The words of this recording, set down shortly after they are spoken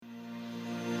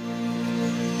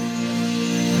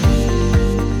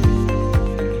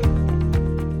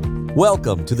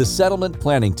Welcome to the Settlement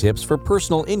Planning Tips for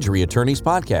Personal Injury Attorneys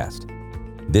podcast.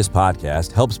 This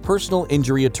podcast helps personal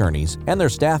injury attorneys and their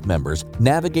staff members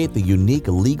navigate the unique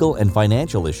legal and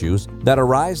financial issues that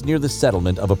arise near the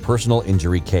settlement of a personal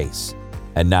injury case.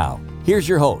 And now, here's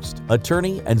your host,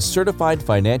 attorney and certified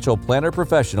financial planner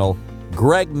professional,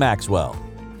 Greg Maxwell.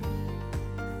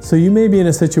 So you may be in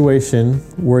a situation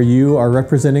where you are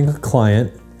representing a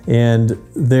client and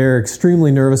they're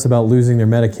extremely nervous about losing their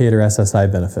Medicaid or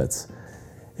SSI benefits.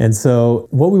 And so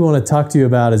what we want to talk to you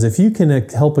about is if you can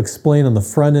help explain on the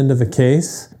front end of a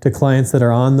case to clients that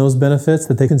are on those benefits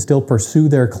that they can still pursue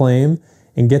their claim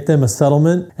and get them a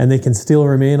settlement and they can still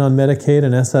remain on Medicaid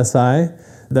and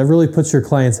SSI, that really puts your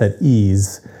clients at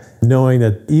ease, knowing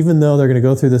that even though they're going to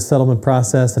go through this settlement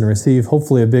process and receive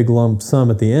hopefully a big lump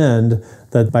sum at the end,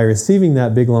 that by receiving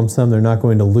that big lump sum, they're not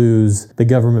going to lose the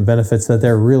government benefits that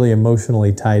they're really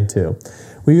emotionally tied to.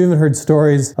 We've even heard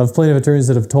stories of plaintiff attorneys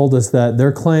that have told us that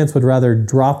their clients would rather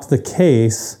drop the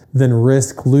case than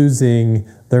risk losing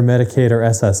their Medicaid or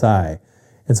SSI.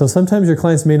 And so sometimes your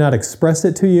clients may not express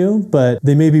it to you, but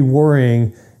they may be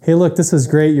worrying, hey, look, this is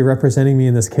great, you're representing me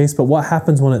in this case, but what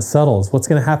happens when it settles? What's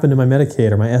going to happen to my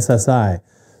Medicaid or my SSI?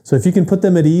 So if you can put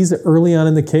them at ease early on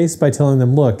in the case by telling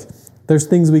them, look, there's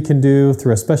things we can do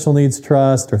through a special needs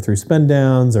trust or through spend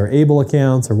downs or ABLE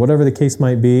accounts or whatever the case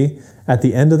might be, at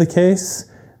the end of the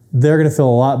case, they're going to feel a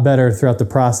lot better throughout the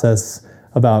process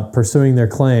about pursuing their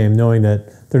claim, knowing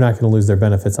that they're not going to lose their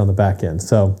benefits on the back end.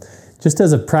 So just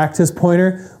as a practice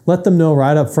pointer, let them know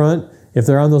right up front, if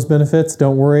they're on those benefits,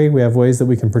 don't worry. We have ways that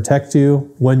we can protect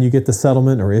you when you get the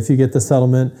settlement or if you get the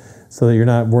settlement so that you're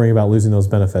not worrying about losing those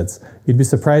benefits. You'd be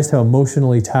surprised how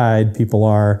emotionally tied people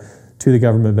are to the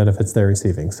government benefits they're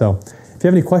receiving. So if you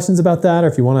have any questions about that or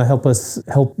if you want to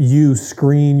help you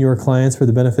screen your clients for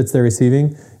the benefits they're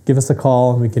receiving, give us a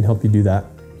call and we can help you do that.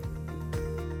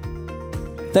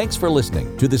 Thanks for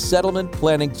listening to the Settlement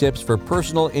Planning Tips for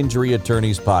Personal Injury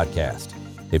Attorneys podcast.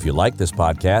 If you like this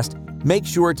podcast, make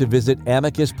sure to visit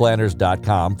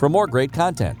amicusplanners.com for more great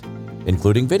content,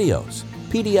 including videos,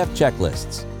 PDF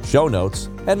checklists, show notes,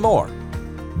 and more.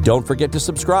 Don't forget to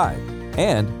subscribe,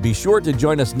 and be sure to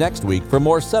join us next week for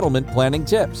more settlement planning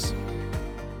tips.